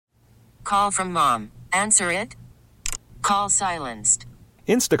Call from mom. Answer it. Call silenced.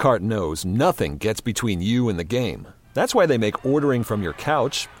 Instacart knows nothing gets between you and the game. That's why they make ordering from your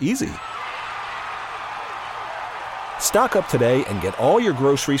couch easy. Stock up today and get all your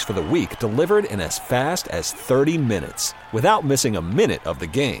groceries for the week delivered in as fast as 30 minutes without missing a minute of the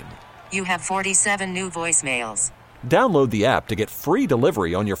game. You have 47 new voicemails. Download the app to get free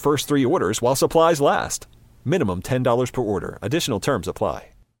delivery on your first 3 orders while supplies last. Minimum $10 per order. Additional terms apply.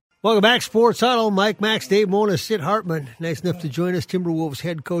 Welcome back, Sports Huddle. Mike, Max, Dave, Mona, Sid Hartman. Nice enough to join us. Timberwolves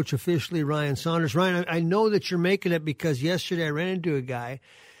head coach officially, Ryan Saunders. Ryan, I know that you're making it because yesterday I ran into a guy,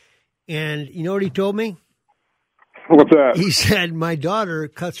 and you know what he told me? What's that? He said, my daughter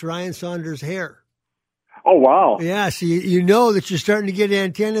cuts Ryan Saunders' hair. Oh, wow. Yeah, so you know that you're starting to get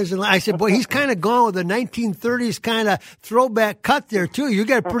antennas. And I said, boy, he's kind of gone with a 1930s kind of throwback cut there, too. You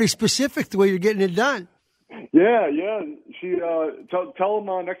got pretty specific the way you're getting it done. Yeah. She tell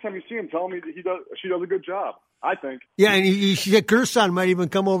him next time you see him, tell him she does a good job, I think. Yeah, and she said Gerson might even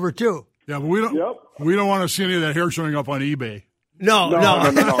come over, too. Yeah, but we don't want to see any of that hair showing up on eBay. No.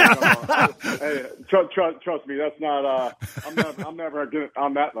 Hey, trust me, that's not. I'm never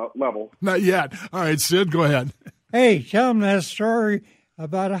on that level. Not yet. All right, Sid, go ahead. Hey, tell them that story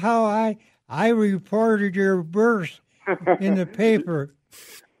about how I reported your birth in the paper.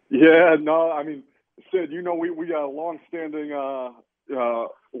 Yeah, no, I mean, Sid, you know we got a long-standing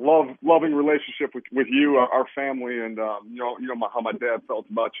loving relationship with you, our family, and you know how my dad felt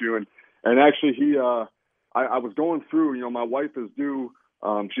about you, and actually he. I was going through, you know, my wife is due,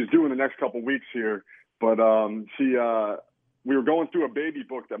 she's due in the next couple weeks here, but we were going through a baby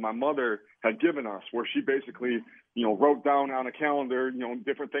book that my mother had given us where she basically, you know, wrote down on a calendar, you know,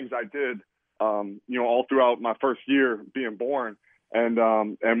 different things I did, you know, all throughout my first year being born. And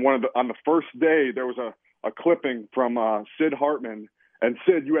on the first day, there was a clipping from Sid Hartman. And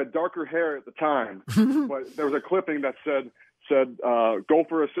Sid, you had darker hair at the time, but there was a clipping that said,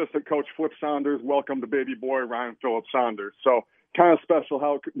 Gopher assistant coach Flip Saunders, welcome to baby boy Ryan Phillips Saunders. So kind of special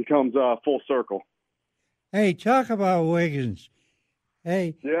how it becomes full circle. Hey, talk about Wiggins.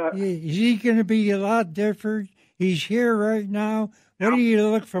 Hey, yeah. Is he going to be a lot different? He's here right now. What do you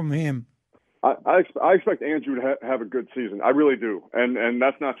look from him? I expect Andrew to have a good season. I really do. And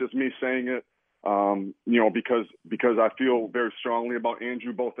that's not just me saying it, you know, because I feel very strongly about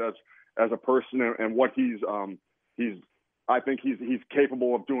Andrew, both as a person and what I think he's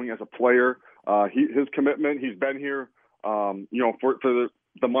capable of doing as a player. His commitment, he's been here, you know, for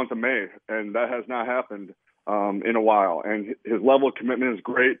the month of May, and that has not happened in a while. And his level of commitment is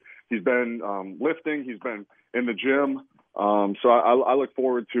great. He's been lifting. He's been in the gym. So I look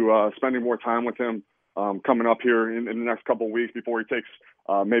forward to spending more time with him coming up here in the next couple of weeks before he takes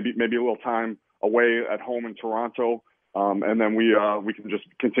maybe a little time away at home in Toronto, and then we can just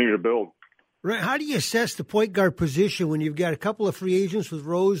continue to build. Right. How do you assess the point guard position when you've got a couple of free agents with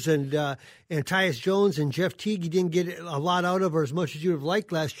Rose and Tyus Jones and Jeff Teague? You didn't get a lot out of, or as much as you would have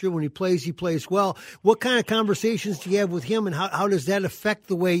liked last year. When he plays well. What kind of conversations do you have with him, and how does that affect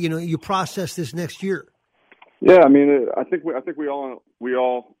the way you process this next year? Yeah, I mean, I think we all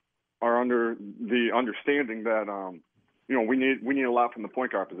are under the understanding that you know we need a lot from the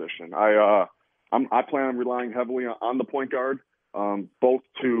point guard position. I plan on relying heavily on the point guard. Both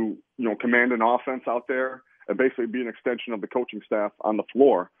to, you know, command an offense out there and basically be an extension of the coaching staff on the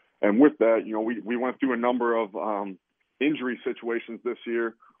floor. And with that, you know, we went through a number of injury situations this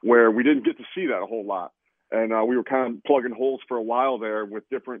year where we didn't get to see that a whole lot. And we were kind of plugging holes for a while there with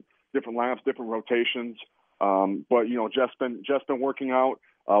different laps, different rotations. But, you know, Jeff's been working out.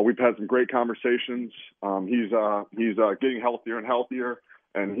 We've had some great conversations. He's getting healthier and healthier,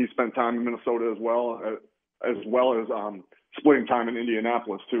 and he spent time in Minnesota as well as splitting time in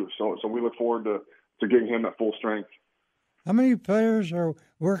Indianapolis too. So we look forward to getting him at full strength. How many players are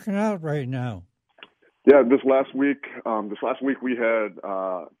working out right now? Yeah, this last week we had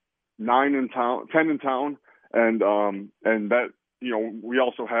 10 in town, and that, you know, we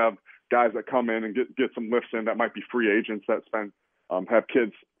also have guys that come in and get some lifts in that might be free agents that have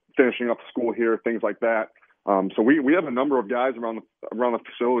kids finishing up school here, things like that. So we have a number of guys around the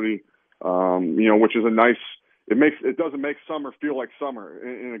facility, you know, which is a nice. It doesn't make summer feel like summer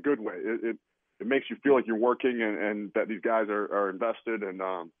in a good way. It makes you feel like you're working and that these guys are invested and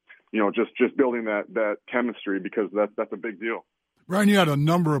you know, just building that chemistry, because that's a big deal. Ryan, you had a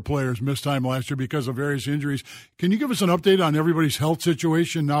number of players miss time last year because of various injuries. Can you give us an update on everybody's health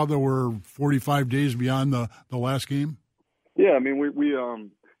situation now that we're 45 days beyond the last game? Yeah, I mean we you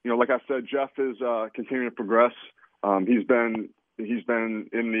know, like I said, Jeff is continuing to progress. He's been in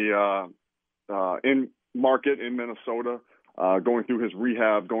the in market in Minnesota. going through his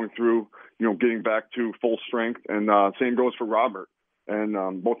rehab, going through, getting back to full strength. And same goes for Robert.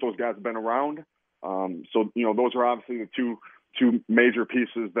 And both those guys have been around. So those are obviously the two major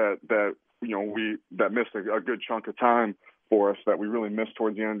pieces that missed a good chunk of time for us that we really missed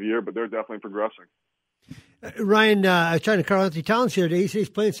towards the end of the year, but they're definitely progressing. Ryan, I was talking to Karl-Anthony Towns here today. He said he's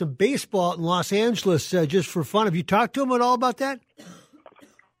playing some baseball in Los Angeles just for fun. Have you talked to him at all about that?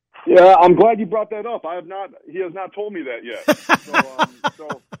 Yeah, I'm glad you brought that up. I have not. He has not told me that yet.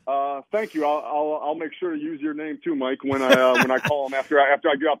 So thank you. I'll make sure to use your name too, Mike, when I call him after I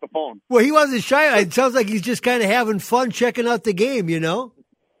get off the phone. Well, he wasn't shy. It sounds like he's just kind of having fun checking out the game. He loves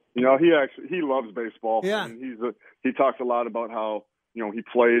baseball. Yeah. I mean, he talks a lot about how he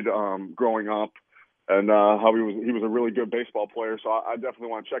played growing up. And how he was a really good baseball player, so I definitely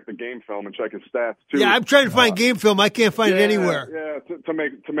want to check the game film and check his stats too. Yeah, I'm trying to find game film. I can't find it anywhere. Yeah, to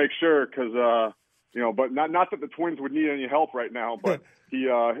make sure, because but not that the Twins would need any help right now. But he,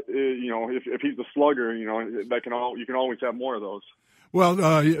 if he's the slugger, you can always have more of those.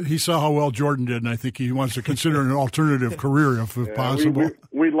 Well, he saw how well Jordan did, and I think he wants to consider an alternative career if possible.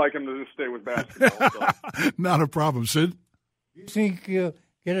 We'd like him to just stay with basketball. So. Not a problem, Sid. You think you'll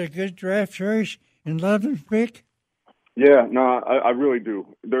get a good draft choice in 11th pick? Yeah, no, I really do.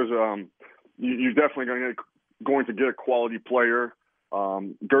 There's you're definitely going to get a quality player.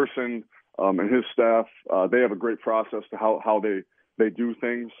 Gerson and his staff, they have a great process to how they do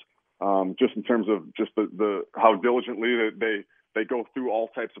things. Just in terms of just the how diligently they go through all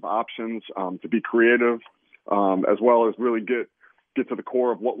types of options to be creative, as well as really get to the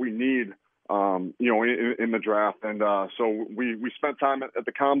core of what we need. In the draft, and so we spent time at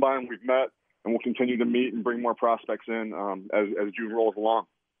the combine. We've met. And we'll continue to meet and bring more prospects in as June rolls along.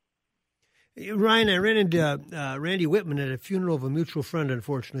 Ryan, I ran into Randy Whitman at a funeral of a mutual friend,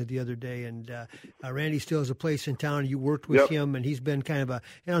 unfortunately, the other day. And Randy still has a place in town. You worked with him, and he's been kind of an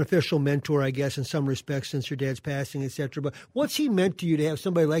unofficial mentor, I guess, in some respects since your dad's passing, et cetera. But what's he meant to you to have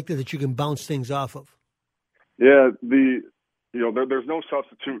somebody like that you can bounce things off of? Yeah, there's no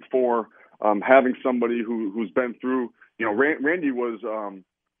substitute for having somebody who's been through. Randy was.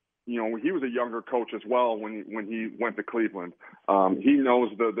 He was a younger coach as well when he went to Cleveland. He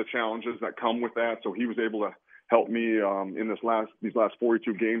knows the challenges that come with that, so he was able to help me in these last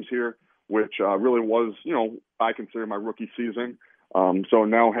 42 games here, which really was, I consider my rookie season. So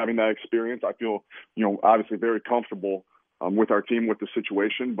now having that experience, I feel, obviously very comfortable with our team, with the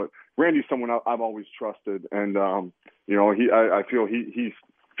situation. But Randy's someone I've always trusted, and I feel he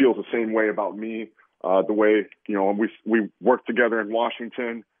feels the same way about me. The way we worked together in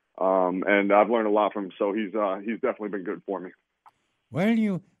Washington. And I've learned a lot from him, so he's definitely been good for me. When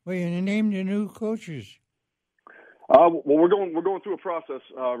you name the new coaches? Well, we're going through a process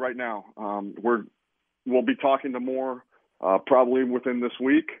right now. We'll be talking to more probably within this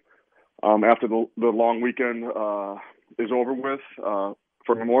week after the long weekend is over with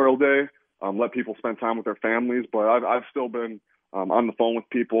for Memorial Day. Let people spend time with their families, but I've still been on the phone with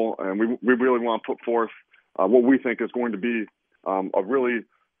people, and we really want to put forth what we think is going to be a really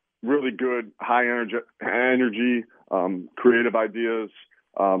good, high energy, creative ideas,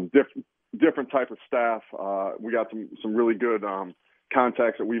 different type of staff. We got some really good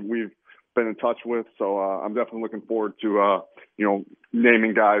contacts that we've been in touch with. So I'm definitely looking forward to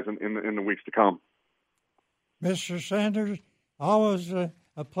naming guys in the weeks to come. Mr. Saunders, always a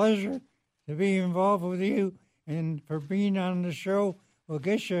pleasure to be involved with you, and for being on the show. We'll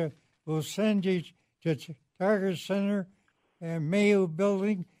send you to Target Center and Mayo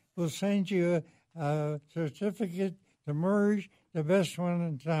Building. We'll send you a certificate to Murray's, the best one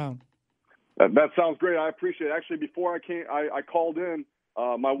in town. That sounds great. I appreciate it. Actually, before I called in.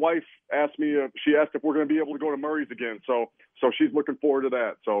 My wife asked me. She asked if we're going to be able to go to Murray's again. So she's looking forward to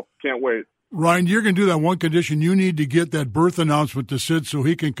that. So can't wait. Ryan, you're going to do that one condition. You need to get that birth announcement to Sid so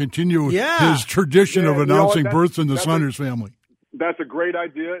he can continue his tradition of announcing births in the Saunders family. That's a great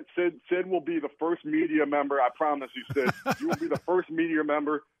idea. Sid will be the first media member. I promise you, Sid. You will be the first media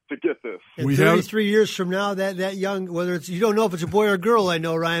member to get this. And 33 years from now, that young, whether it's, you don't know if it's a boy or a girl, I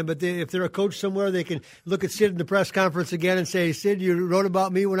know, Ryan, but if they're a coach somewhere, they can look at Sid in the press conference again and say, Sid, you wrote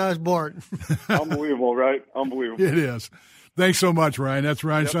about me when I was born. Unbelievable, right? Unbelievable. It is. Thanks so much, Ryan. That's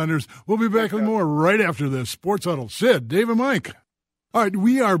Ryan Saunders. We'll be back with more right after this. Sports Huddle. Sid, Dave, and Mike. All right,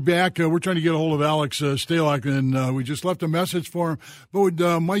 we are back. We're trying to get a hold of Alex Stalock, and we just left a message for him.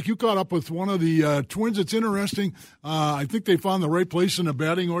 But, Mike, you caught up with one of the Twins. It's interesting. I think they found the right place in the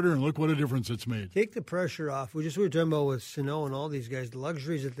batting order, and look what a difference it's made. Take the pressure off. We were talking about with Sano and all these guys, the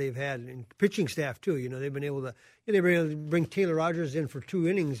luxuries that they've had, and pitching staff, too. They've been able to bring Taylor Rogers in for 2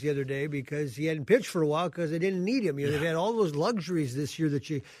 innings the other day because he hadn't pitched for a while because they didn't need him. They've had all those luxuries this year that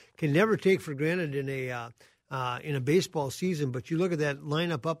you can never take for granted in a baseball season. But you look at that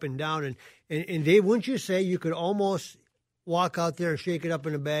lineup up and down, and Dave, wouldn't you say you could almost walk out there and shake it up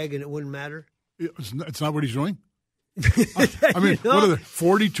in a bag and it wouldn't matter? It's not what he's doing? I mean, what are there,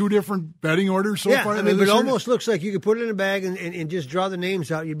 42 different batting orders so far? I mean, but it almost looks like you could put it in a bag and just draw the names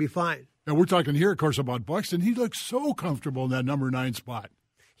out, you'd be fine. And we're talking here, of course, about Buxton. He looks so comfortable in that number 9 spot.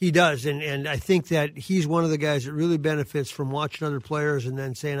 He does, and I think that he's one of the guys that really benefits from watching other players and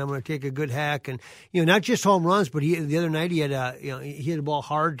then saying, "I'm going to take a good hack." And not just home runs, but the other night he had he hit a ball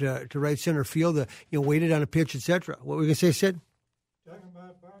hard to right center field, waited on a pitch, etc. What were we going to say, Sid? Talking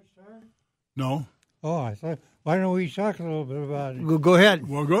about Bart Starr? No. Oh, I thought. Why don't we talk a little bit about it? Go ahead.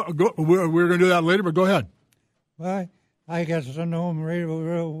 Well, go. We're going to do that later, but go ahead. Well, I got to know him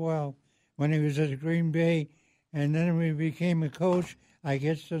real well when he was at Green Bay, and then when he became a coach. I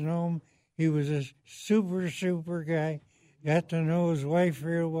get to know him. He was a super guy. Got to know his wife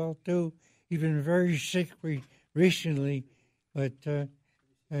real well, too. He's been very sick recently, but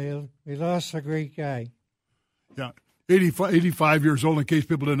we lost a great guy. Yeah, 85 years old, in case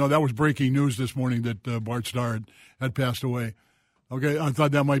people didn't know. That was breaking news this morning that Bart Starr had passed away. Okay, I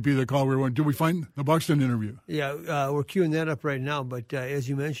thought that might be the call we were on. Did we find the Buxton interview? Yeah, we're queuing that up right now. But as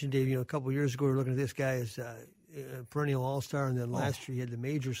you mentioned, Dave, a couple of years ago we were looking at this guy as perennial all-star, and then last year he had the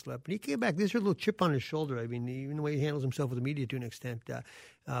major slip. And he came back this year, a little chip on his shoulder. I mean, even the way he handles himself with the media to an extent.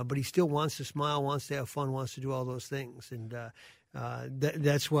 But he still wants to smile, wants to have fun, wants to do all those things. And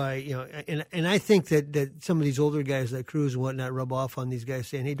that's why, and I think that some of these older guys like Cruz and whatnot rub off on these guys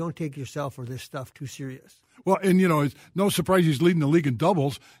saying, hey, don't take yourself or this stuff too serious. Well, and, it's no surprise he's leading the league in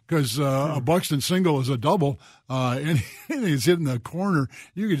doubles because a Buxton single is a double, and he's hitting the corner.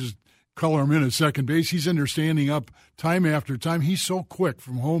 You could just color him in at second base. He's in there standing up time after time. He's so quick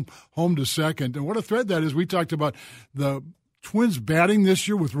from home to second. And what a threat that is. We talked about the Twins batting this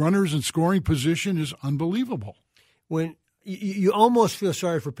year with runners in scoring position is unbelievable. When you almost feel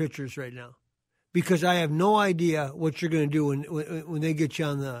sorry for pitchers right now because I have no idea what you're going to do when they get you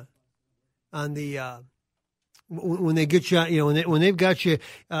on the when they get you, when they've got you,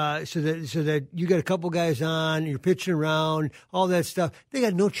 so that you got a couple guys on, you're pitching around, all that stuff. They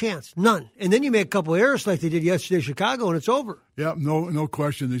got no chance, none. And then you make a couple errors like they did yesterday in Chicago, and it's over. Yeah, no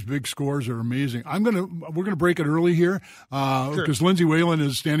question. These big scores are amazing. We're gonna break it early here because Sure. Lindsay Whalen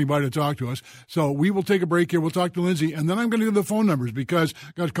is standing by to talk to us. So we will take a break here. We'll talk to Lindsay, and then I'm going to give the phone numbers because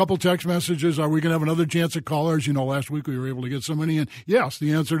got a couple text messages. Are we going to have another chance at callers? Last week we were able to get so many in. Yes,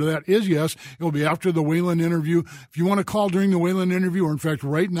 the answer to that is yes. It will be after the Whalen interview. If you want to call during the Whalen interview, or in fact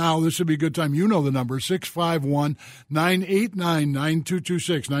right now, this would be a good time. You know the number, 651-989-9226,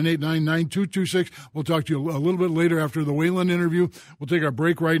 989-9226. We'll talk to you a little bit later after the Whalen interview. We'll take our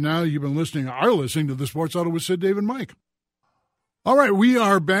break right now. You've been are listening to the Sports Huddle with Sid, Dave, and Mike. All right, we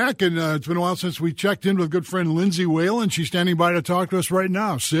are back, and it's been a while since we checked in with good friend Lindsay Whalen. She's standing by to talk to us right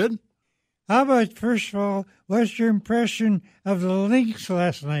now. Sid? How about, first of all, what's your impression of the Lynx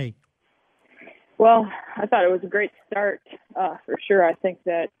last night? Well, I thought it was a great start, for sure. I think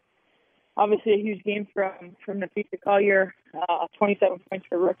that obviously a huge game from Napisa Collier, 27 points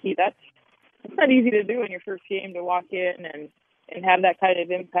for rookie. That's not easy to do in your first game, to walk in and have that kind of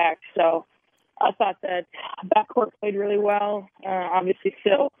impact. So I thought that backcourt played really well. Obviously,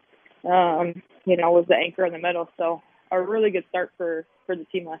 Phil, was the anchor in the middle. So a really good start for the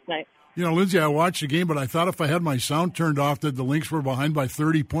team last night. Lindsay, I watched the game, but I thought if I had my sound turned off that the Lynx were behind by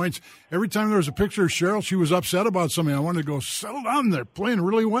 30 points. Every time there was a picture of Cheryl, she was upset about something. I wanted to go, settle down. They're playing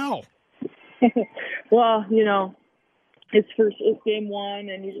really well. Well, it's game one,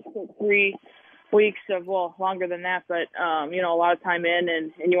 and you just put 3 weeks of, longer than that, but, a lot of time in,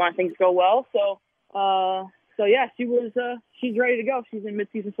 and you want things to go well. So yeah, she's ready to go. She's in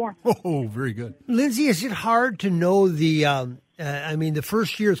mid-season form. Oh, very good. Lindsay, is it hard to know the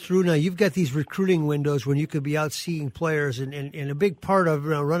first year through now, you've got these recruiting windows when you could be out seeing players, and a big part of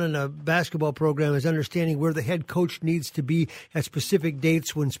running a basketball program is understanding where the head coach needs to be at specific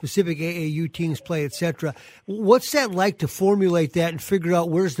dates when specific AAU teams play, etc. What's that like to formulate that and figure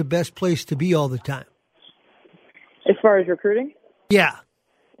out where's the best place to be all the time? As far as recruiting? Yeah.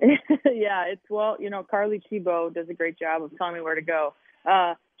 Yeah, Carly Chibo does a great job of telling me where to go.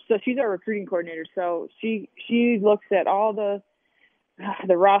 So she's our recruiting coordinator. So she looks at all the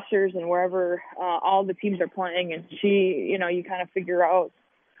the rosters and wherever all the teams are playing, and you kind of figure out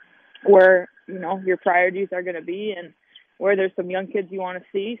where, your priorities are going to be and where there's some young kids you want to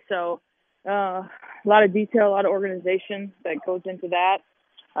see. So a lot of detail, a lot of organization that goes into that.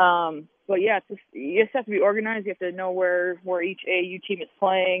 But yeah, you just have to be organized. You have to know where each AAU team is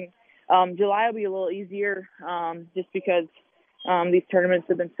playing. July will be a little easier just because these tournaments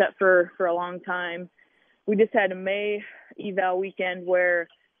have been set for a long time. We just had a May eval weekend where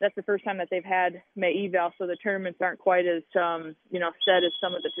that's the first time that they've had May eval, so the tournaments aren't quite as set as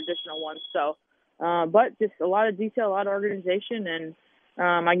some of the traditional ones. So, but just a lot of detail, a lot of organization, and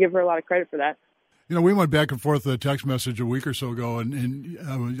I give her a lot of credit for that. We went back and forth a text message a week or so ago, and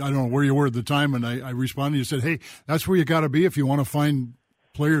I don't know where you were at the time, and I responded. You said, "Hey, that's where you got to be if you want to find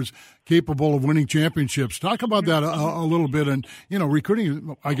players capable of winning championships." Talk about that a little bit. And,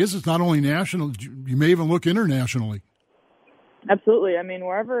 recruiting, I guess it's not only national. You may even look internationally. Absolutely. I mean,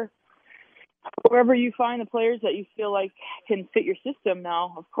 wherever you find the players that you feel like can fit your system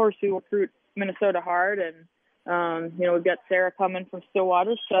now, of course, we recruit Minnesota hard. And, we've got Sarah coming from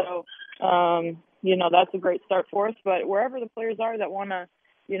Stillwater. So, that's a great start for us. But wherever the players are that want to,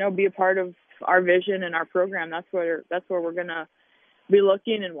 be a part of our vision and our program, that's where we're going to be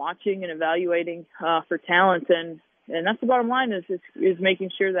looking and watching and evaluating for talent, and that's the bottom line is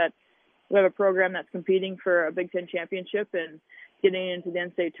making sure that we have a program that's competing for a Big Ten championship and getting into the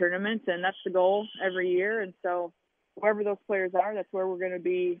NCAA tournament, and that's the goal every year. And so wherever those players are, that's where we're going to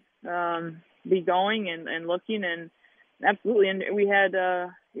be going and looking. And absolutely, and we had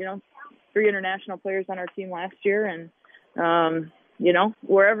 3 international players on our team last year, and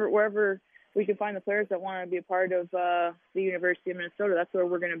wherever we can find the players that want to be a part of the University of Minnesota, that's where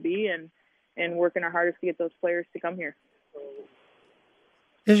we're going to be, and working our hardest to get those players to come here.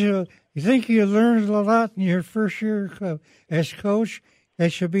 You think you learned a lot in your first year as coach?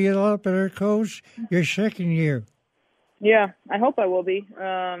 That should be a lot better coach your second year. Yeah, I hope I will be.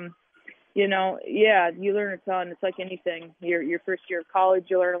 You learn a ton. It's like anything. Your first year of college,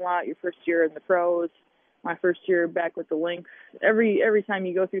 you learn a lot. Your first year in the pros, my first year back with the Lynx. Every time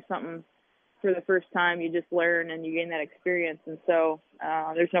you go through something for the first time, you just learn and you gain that experience. And so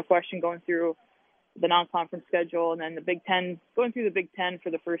there's no question going through the non-conference schedule and then the Big Ten, going through the Big Ten for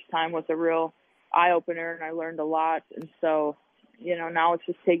the first time was a real eye-opener, and I learned a lot. And so, now it's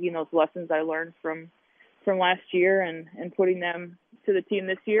just taking those lessons I learned from last year and putting them to the team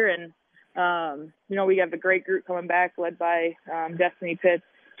this year. And, we have a great group coming back led by Destiny Pitts,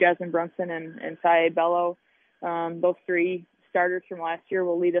 Jasmine Brunson, and Saye Bello. Those 3 starters from last year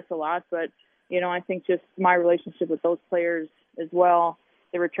will lead us a lot, but I think just my relationship with those players as well,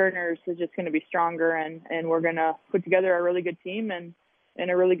 the returners, is just going to be stronger, and we're going to put together a really good team and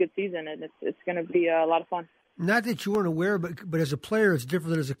a really good season, and it's going to be a lot of fun. Not that you weren't aware, but as a player, it's different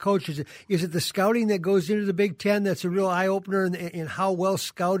than as a coach. Is it the scouting that goes into the Big Ten that's a real eye-opener in how well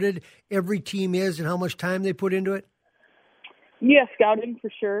scouted every team is and how much time they put into it? Yeah, scouting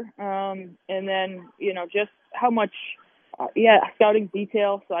for sure. And then, just how much scouting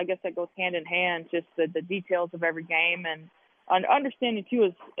detail. So I guess that goes hand in hand, just the details of every game, and understanding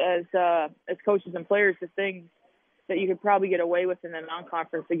too as coaches and players the things that you could probably get away with in the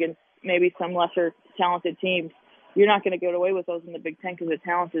non-conference against maybe some lesser talented teams. You're not going to get away with those in the Big Ten because the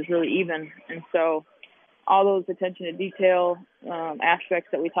talent is really even. And so all those attention to detail aspects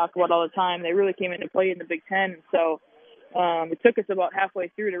that we talk about all the time, they really came into play in the Big Ten. And so it took us about halfway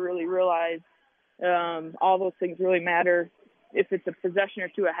through to really realize all those things really matter. If it's a possession or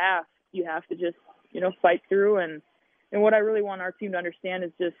 2 a half, you have to just, fight through. And what I really want our team to understand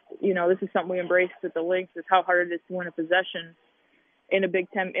is just, this is something we embrace with the Lynx, is how hard it is to win a possession in a Big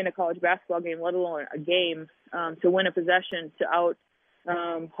Ten, in a college basketball game, let alone a game, to win a possession, to out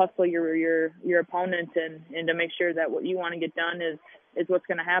hustle your opponent and to make sure that what you want to get done is what's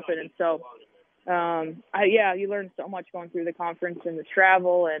going to happen. And so, you learn so much going through the conference and the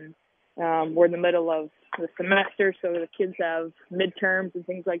travel, and we're in the middle of the semester, so the kids have midterms and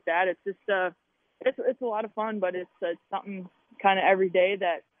things like that. It's just it's a lot of fun, but it's something kind of every day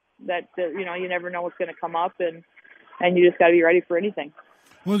that you never know what's going to come up, and you just got to be ready for anything.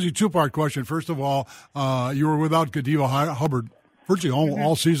 Lindsay, 2-part question. First of all, you were without Godiva Hubbard virtually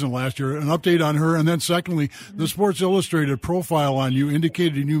all season last year. An update on her. And then secondly, the Sports Illustrated profile on you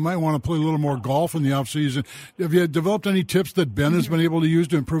indicated you might want to play a little more golf in the offseason. Have you developed any tips that Ben has been able to use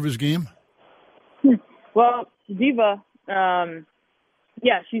to improve his game? Well, Diva,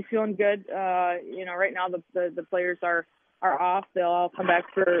 she's feeling good. Right now the players are off. They'll all come back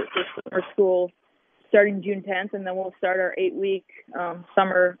for summer school starting June 10th, and then we'll start our 8-week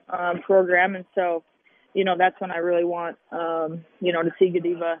summer program. And so that's when I really want, to see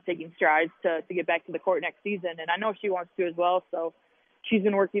Godiva taking strides to get back to the court next season. And I know she wants to as well. So she's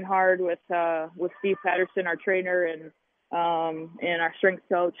been working hard with Steve Patterson, our trainer, and our strength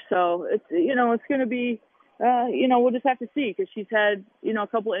coach. So it's going to be, we'll just have to see, because she's had, a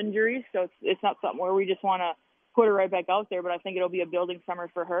couple injuries. So it's not something where we just want to put her right back out there, but I think it'll be a building summer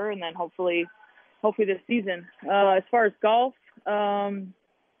for her. And then hopefully this season. As far as golf,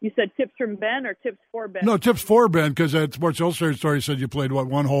 you said tips from Ben or tips for Ben? No, tips for Ben, because that Sports Illustrated story said you played,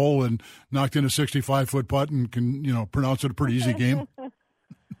 one hole and knocked in a 65-foot putt and can, pronounce it a pretty easy game.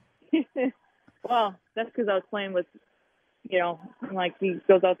 Well, that's because I was playing with, like he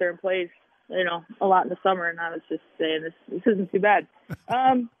goes out there and plays, a lot in the summer, and I was just saying this isn't too bad.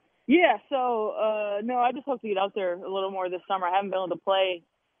 No, I just hope to get out there a little more this summer. I haven't been able to play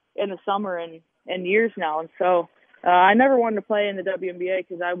in the summer in years now, and so I never wanted to play in the WNBA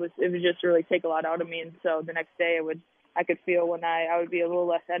because it would just really take a lot out of me, and so the next day I could feel when I would be a little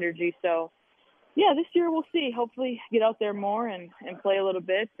less energy. So yeah, this year we'll see. Hopefully get out there more and play a little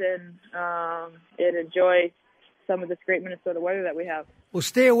bit and enjoy some of this great Minnesota weather that we have. Well,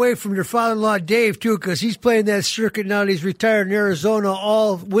 stay away from your father-in-law, Dave, too, because he's playing that circuit now. He's retired in Arizona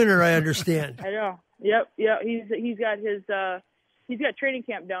all winter, I understand. I know. Yep. He's got training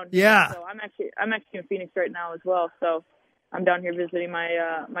camp down here. Yeah. So I'm actually in Phoenix right now as well. So I'm down here visiting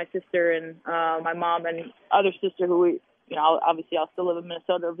my sister and my mom and other sister who obviously I'll still live in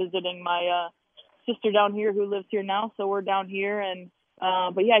Minnesota, visiting my sister down here who lives here now. So we're down here, and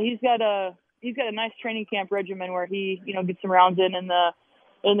but yeah, he's got a nice training camp regimen where he gets some rounds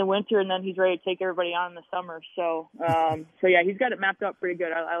in the winter, and then he's ready to take everybody on in the summer. So yeah, he's got it mapped out pretty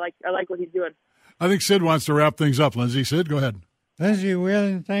good. I like what he's doing. I think Sid wants to wrap things up. Sid, go ahead. Lindsay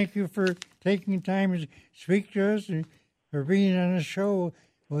Whalen, thank you for taking time to speak to us and for being on the show.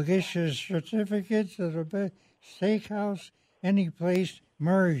 We'll get you certificates of the best steakhouse any place.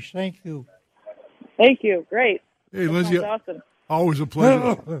 Murray's. Thank you. Thank you. Great. Hey, Lindsay. Awesome. Always a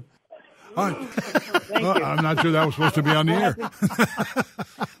pleasure. Thank you. I'm not sure that was supposed to be on the air.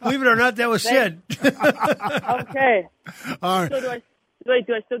 Believe it or not, that was Sid. Okay. All right. So do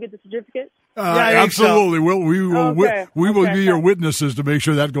I still get the certificate? Absolutely. So. We will be your witnesses to make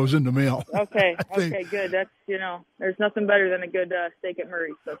sure that goes in the mail. Okay, good. That's there's nothing better than a good steak at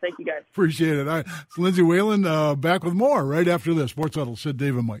Murray's. So thank you guys. Appreciate it. All right. It's Lindsay Whalen back with more right after this. Sports Huddle, Sid,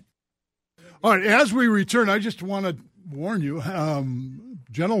 Dave, and Mike. All right. As we return, I just want to warn you.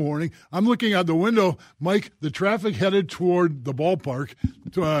 Gentle warning. I'm looking out the window, Mike. The traffic headed toward the ballpark,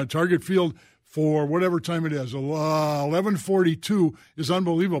 Target Field, for whatever time it is, 11:42 is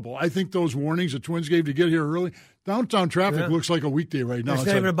unbelievable. I think those warnings the Twins gave to get here early. Downtown traffic looks like a weekday right now. It's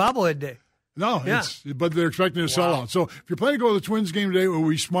not even a bobblehead day. No, but they're expecting a sellout. So if you're planning to go to the Twins game today, it would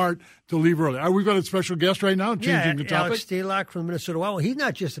be smart to leave early. We've got a special guest right now changing the topic. Alex Stalock from the Minnesota Wild. He's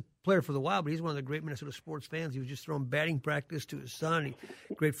not just a player for the Wild, but he's one of the great Minnesota sports fans. He was just throwing batting practice to his son.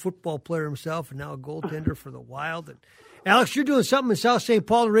 Great football player himself, and now a goaltender for the Wild. And Alex, you're doing something in South St.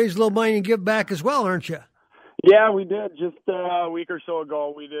 Paul to raise a little money and give back as well, aren't you? Yeah, we did. Just a week or so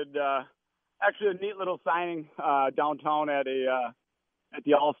ago, we did actually a neat little signing downtown at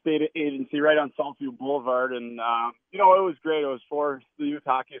the All-State Agency right on Southview Boulevard. And, it was great. It was for the Youth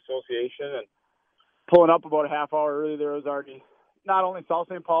Hockey Association. And pulling up about a half hour early, there was already not only South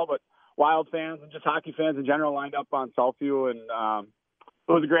St. Paul, but Wild fans and just hockey fans in general lined up on Southview. And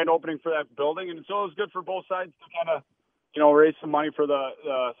it was a grand opening for that building. And so it was good for both sides to kind of, raise some money for the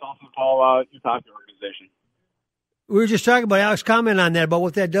South St. Paul Youth Hockey Organization. We were just talking about Alex. Comment on that, about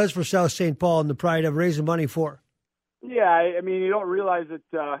what that does for South St. Paul and the pride of raising money for. Yeah, I mean, you don't realize it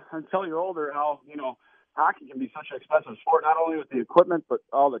until you're older how, hockey can be such an expensive sport, not only with the equipment, but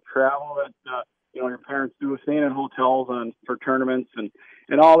all the travel that, your parents do, staying in hotels for tournaments and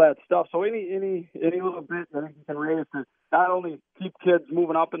all that stuff. So any little bit that you can raise to not only keep kids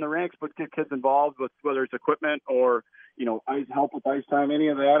moving up in the ranks, but get kids involved with whether it's equipment or, help with ice time, any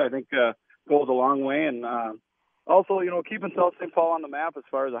of that, I think goes a long way. And also, keeping South St. Paul on the map as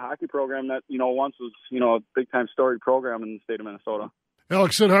far as a hockey program that, once was, a big-time storied program in the state of Minnesota.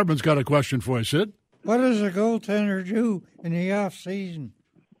 Alex, Sid Hartman's got a question for you, Sid. What does a goaltender do in the off-season?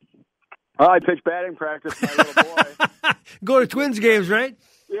 I pitch batting practice with my little boy. Go to Twins games, right?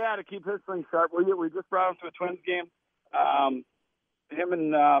 Yeah, to keep his swing sharp. We just brought him to a Twins game. Him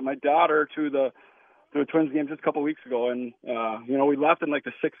and my daughter to the Twins game just a couple weeks ago, and we left in like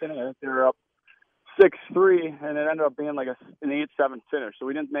the sixth inning. I think they were up 6-3, and it ended up being like an 8-7 finish. So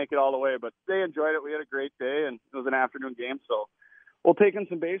we didn't make it all the way, but they enjoyed it. We had a great day, and it was an afternoon game. So we'll take in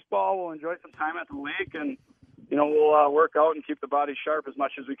some baseball. We'll enjoy some time at the lake, and we'll work out and keep the body sharp as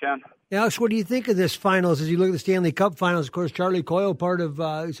much as we can. Alex, what do you think of this finals as you look at the Stanley Cup finals? Of course, Charlie Coyle, part of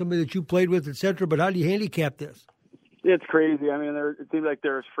somebody that you played with, et cetera, but how do you handicap this? It's crazy. I mean, it seems like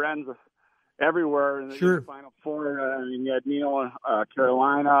there's friends everywhere in the Final Four. You had Nino in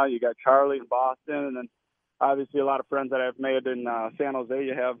Carolina, you got Charlie in Boston, and then obviously a lot of friends that I've made in San Jose.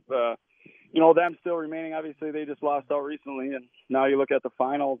 You have, them still remaining. Obviously, they just lost out recently, and now you look at the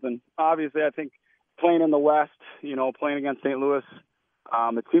finals, and obviously I think playing in the West, playing against St. Louis,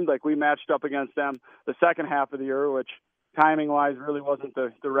 it seemed like we matched up against them the second half of the year, which timing-wise really wasn't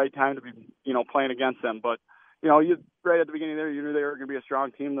the right time to be, playing against them. But, right at the beginning there, you knew they were going to be a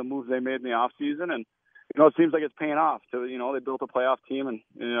strong team, the moves they made in the offseason. And, it seems like it's paying off. So, they built a playoff team and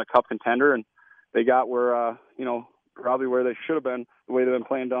a cup contender, and they got where, probably where they should have been, the way they've been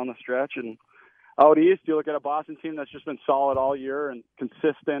playing down the stretch. And out east, you look at a Boston team that's just been solid all year and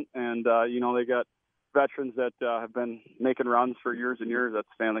consistent. And, they got veterans that have been making runs for years and years at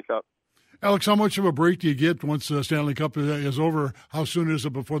the Stanley Cup. Alex, how much of a break do you get once the Stanley Cup is over? How soon is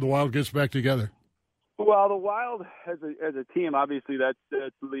it before the Wild gets back together? Well, the Wild as a team, obviously that's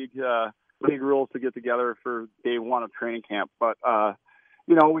league rules to get together for day one of training camp. But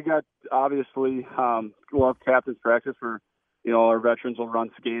we got obviously we'll have captain's practice for our veterans will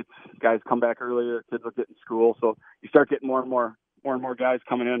run skates. Guys come back earlier, kids will get in school, so you start getting more and more guys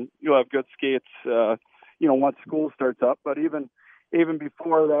coming in. You'll have good skates, once school starts up. But even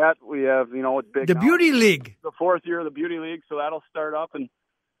before that, we have, it's big. The Beauty League. The fourth year of the Beauty League, so that'll start up. And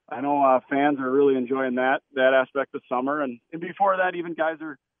I know fans are really enjoying that aspect of summer. And before that, even guys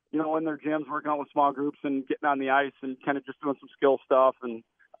are, in their gyms working out with small groups and getting on the ice and kind of just doing some skill stuff and,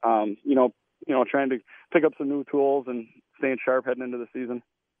 trying to pick up some new tools and staying sharp heading into the season.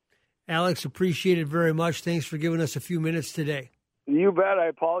 Alex, appreciate it very much. Thanks for giving us a few minutes today. You bet. I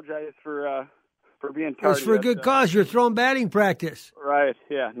apologize for being tardy. It was for a good cause. You're throwing batting practice. Right.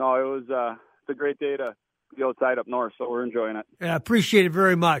 Yeah. No, it was it's a great day to be outside up north, so we're enjoying it. I appreciate it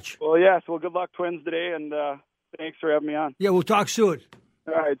very much. Well, yes. Well, good luck, Twins, today, and thanks for having me on. Yeah, we'll talk soon.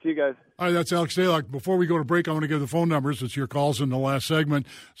 All right. See you guys. All right, that's Alex Stalock. Before we go to break, I want to give the phone numbers. It's your calls in the last segment.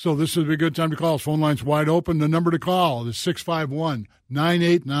 So this would be a good time to call. Phone line's wide open. The number to call is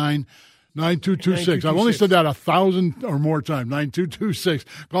 651-989-9226. I've only said that 1,000 or more times, 9226.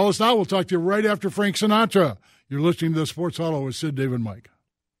 Call us now. We'll talk to you right after Frank Sinatra. You're listening to the Sports Huddle with Sid, Dave, and Mike.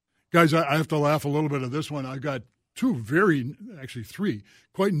 Guys, I have to laugh a little bit at this one. I got three,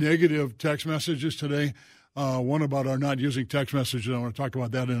 quite negative text messages today. One about our not using text messages. I want to talk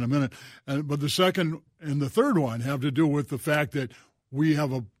about that in a minute. But the second and the third one have to do with the fact that we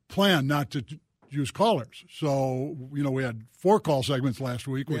have a plan not to use callers. So, we had 4 call segments last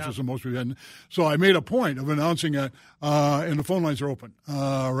week, which is the most we've had. So I made a point of announcing it, and the phone lines are open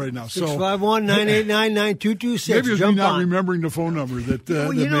right now. 651-989-9226. Maybe it's me not remembering the phone number.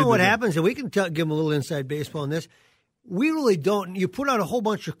 What happens, and we can give them a little inside baseball on this. We really don't. You put out a whole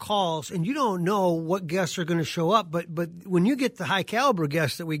bunch of calls, and you don't know what guests are going to show up. But when you get the high caliber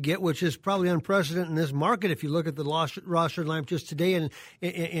guests that we get, which is probably unprecedented in this market, if you look at the roster lineup just today and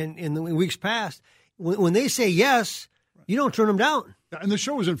in the weeks past, when they say yes, you don't turn them down. And the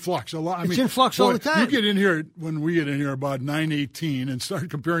show is in flux. It's in flux all the time. You get in here when we get in here about 9:18 and start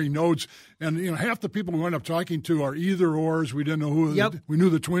comparing notes, and half the people we wind up talking to are either ors. We didn't know who. Yep. We knew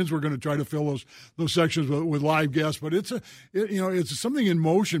the Twins were going to try to fill those sections with live guests, but it's something in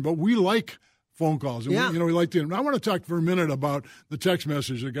motion. But we like phone calls. And we like to. I want to talk for a minute about the text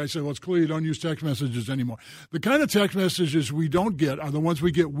message. The guy said, well, it's clear you don't use text messages anymore. The kind of text messages we don't get are the ones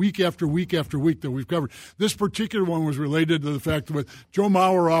we get week after week after week that we've covered. This particular one was related to the fact that with Joe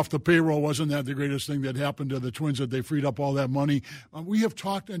Mauer off the payroll, wasn't that the greatest thing that happened to the Twins, that they freed up all that money? We have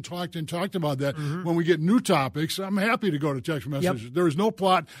talked about that. Mm-hmm. When we get new topics, I'm happy to go to text messages. Yep. There is no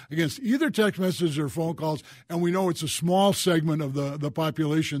plot against either text messages or phone calls, and we know it's a small segment of the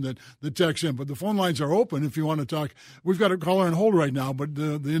population that texts in. But the phone lines are open if you want to talk. We've got a caller on hold right now, but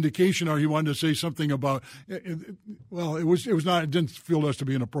the indication are he wanted to say something about. It was not. It didn't feel us to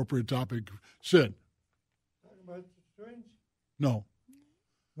be an appropriate topic. Sid. Talking about the Twins? No.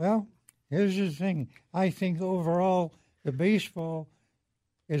 Well, here's the thing. I think overall the baseball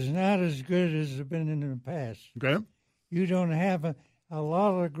is not as good as it's been in the past. Okay. You don't have a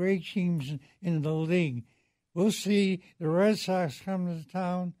lot of great teams in the league. We'll see the Red Sox come to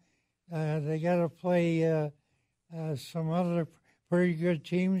town. They got to play some other pretty good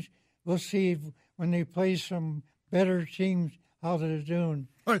teams. We'll see when they play some better teams how they're doing.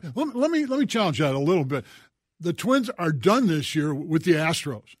 All right, let me challenge that a little bit. the Twins are done this year with the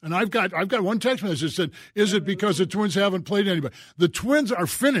Astros. And I've got one text message that said, is it because the Twins haven't played anybody? The Twins are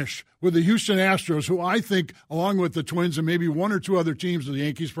finished with the Houston Astros, who I think, along with the Twins and maybe one or two other teams, the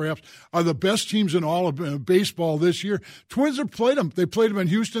Yankees perhaps, are the best teams in all of baseball this year. Twins have played them. They played them in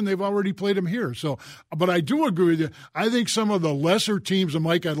Houston. They've already played them here. So, but I do agree with you. I think some of the lesser teams, and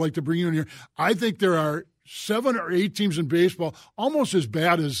Mike, I'd like to bring you in here, I think there are 7 or 8 teams in baseball almost as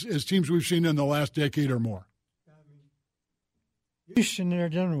bad as teams we've seen in the last decade or more. Houston, they're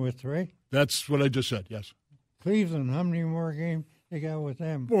done with, right? That's what I just said, yes. Cleveland, how many more games they got with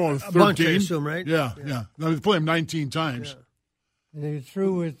them? Well, 13. A bunch, I assume, right? Yeah. They play them 19 times. Yeah. They're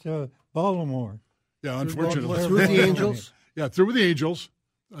through with Baltimore. Yeah, unfortunately. Through with the Angels? Yeah, through with the Angels.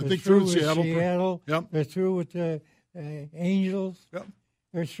 I think through with Seattle. Yep. They're through with the Angels. Yep.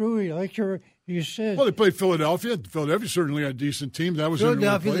 They're through, like you said. Well, they played Philadelphia. Philadelphia certainly a decent team. That was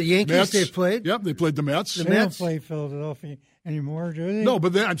Philadelphia, the Yankees Mets, they played. Yep, they played the Mets. They don't play Philadelphia anymore, do they? No,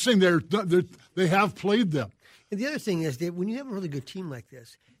 but I'm saying they have played them. And the other thing is that when you have a really good team like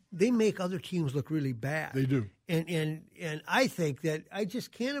this, they make other teams look really bad. They do. And I think that I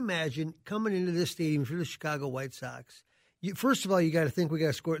just can't imagine coming into this stadium for the Chicago White Sox. First of all, you got to think we got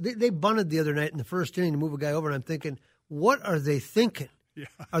to score. They bunted the other night in the first inning to move a guy over, and I'm thinking, what are they thinking? Yeah.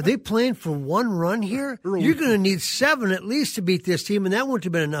 Are they playing for one run here? You're going to need 7 at least to beat this team, and that wouldn't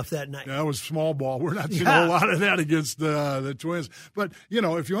have been enough that night. Yeah, that was small ball. We're not seeing a lot of that against the Twins. But,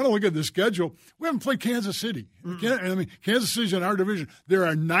 if you want to look at the schedule, we haven't played Kansas City. Kansas City's in our division. There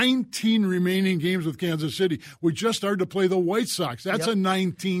are 19 remaining games with Kansas City. We just started to play the White Sox. That's a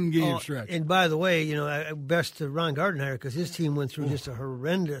 19-game stretch. And by the way, best to Ron Gardenhire because his team went through just a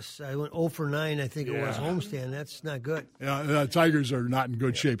horrendous. I went 0 for 9, I think it was, homestand. That's not good. Yeah, the Tigers are not in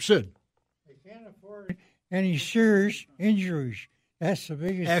good shape. Sid? They can't afford any serious injuries. That's the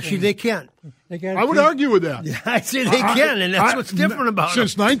biggest Actually, thing. they can. I would argue with that. Yeah, I say they can, and that's what's different about it.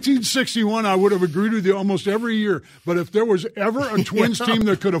 Since 1961, I would have agreed with you almost every year. But if there was ever a Twins team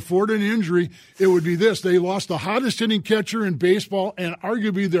that could afford an injury, it would be this. They lost the hottest hitting catcher in baseball and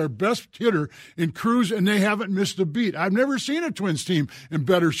arguably their best hitter in Cruz, and they haven't missed a beat. I've never seen a Twins team in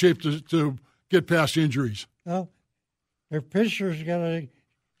better shape to get past injuries. Well, their pitchers got to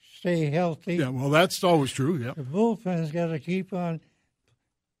stay healthy. Yeah, well, that's always true. Yeah, the bullpen's got to keep on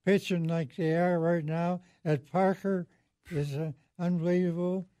pitching like they are right now. That Parker is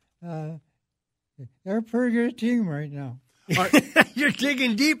unbelievable. They're a pretty good team right now. You're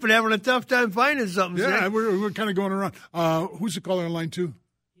digging deep and having a tough time finding something. Yeah, we're kind of going around. Who's the caller on line 2?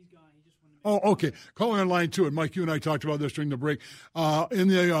 Oh, okay. Calling on line 2, and Mike, you and I talked about this during the break. In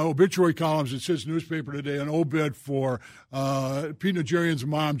the obituary columns, it says newspaper today, an obit for Pete Najarian's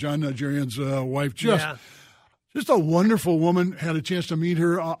mom, John Najarian's wife. Just a wonderful woman. Had a chance to meet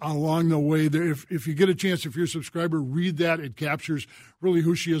her along the way. There, if you get a chance, if you're a subscriber, read that. It captures really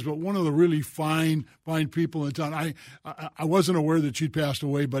who she is. But one of the really fine people in town. I wasn't aware that she'd passed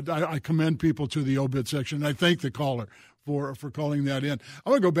away, but I commend people to the obit section. I thank the caller for calling that in. I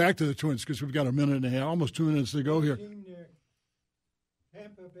want to go back to the Twins because we've got a minute and a half, almost 2 minutes to go here.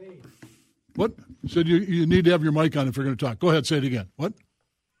 Tampa Bay. What? Said you need to have your mic on if you're going to talk. Go ahead, say it again. What?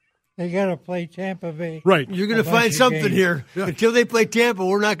 They got to play Tampa Bay. Right. You're going to find something here. Yeah. Until they play Tampa,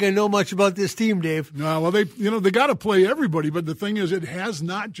 we're not going to know much about this team, Dave. No, well, they got to play everybody, but the thing is, it has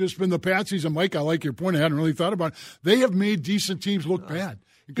not just been the Patsies. And Mike, I like your point. I hadn't really thought about it. They have made decent teams look bad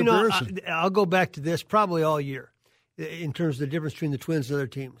in comparison. I'll go back to this probably all year in terms of the difference between the Twins and other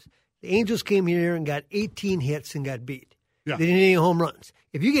teams. The Angels came here and got 18 hits and got beat. Yeah. They didn't hit any home runs.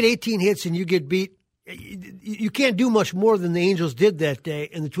 If you get 18 hits and you get beat, you can't do much more than the Angels did that day,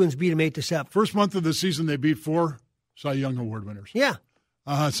 and the Twins beat them 8-7. First month of the season, they beat 4 Cy Young Award winners. Yeah.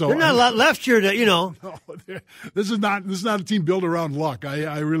 So there's not a lot left here to, No, this is not a team built around luck.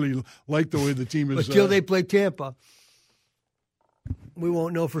 I really like the way the team is. Until they play Tampa, we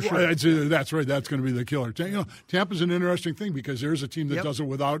won't know for sure. Well, that's right. That's going to be the killer. Tampa's an interesting thing because there's a team that does it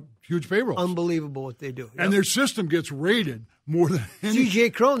without huge payrolls. Unbelievable what they do. Yep. And their system gets rated more than any. C.J.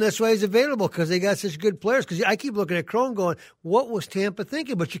 Cron, that's why he's available, because they got such good players. Because I keep looking at Cron going, what was Tampa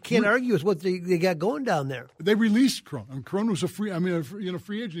thinking? But you can't argue with what they got going down there. They released Cron. And Cron was a free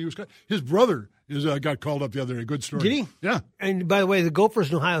agent. He was his brother got called up the other day. Good story. Did he? Yeah. And by the way, the Gophers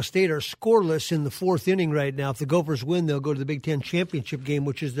in Ohio State are scoreless in the 4th inning right now. If the Gophers win, they'll go to the Big Ten championship game,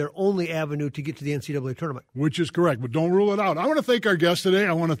 which is their only avenue to get to the NCAA tournament. Which is correct, but don't rule it out. I want to thank our guest today.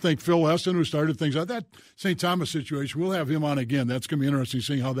 I want to thank Phil Heston, who started things out. That St. Thomas situation, we'll have him on again. That's going to be interesting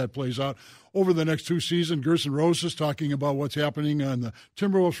seeing how that plays out. over the next 2 seasons. Gerson Rosas talking about what's happening on the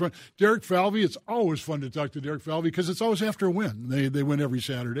Timberwolves front. Derek Falvey, it's always fun to talk to Derek Falvey because it's always after a win. They win every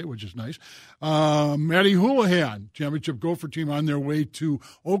Saturday, which is nice. Matty Houlihan, championship Gopher team on their way to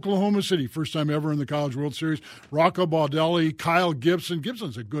Oklahoma City. First time ever in the College World Series. Rocco Baldelli, Kyle Gibson.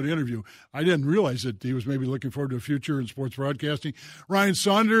 Gibson's a good interview. I didn't realize that he was maybe looking forward to a future in sports broadcasting. Ryan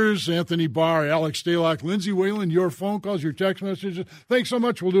Saunders, Anthony Barr, Alex Stalock, Lindsay Whalen, your phone calls, your text messages. Thanks so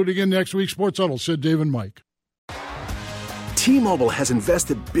much. We'll do it again next week. Sports Huddle, Sid, Dave, and Mike. T-Mobile has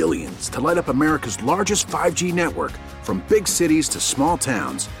invested billions to light up America's largest 5G network, from big cities to small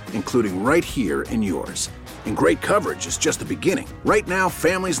towns, including right here in yours. And great coverage is just the beginning. Right now,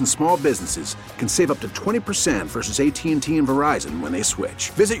 families and small businesses can save up to 20% versus AT&T and Verizon when they switch.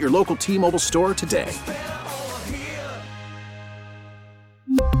 Visit your local T-Mobile store today.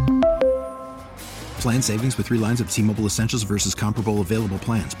 Plan savings with 3 lines of T-Mobile Essentials versus comparable available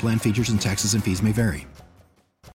plans. Plan features and taxes and fees may vary.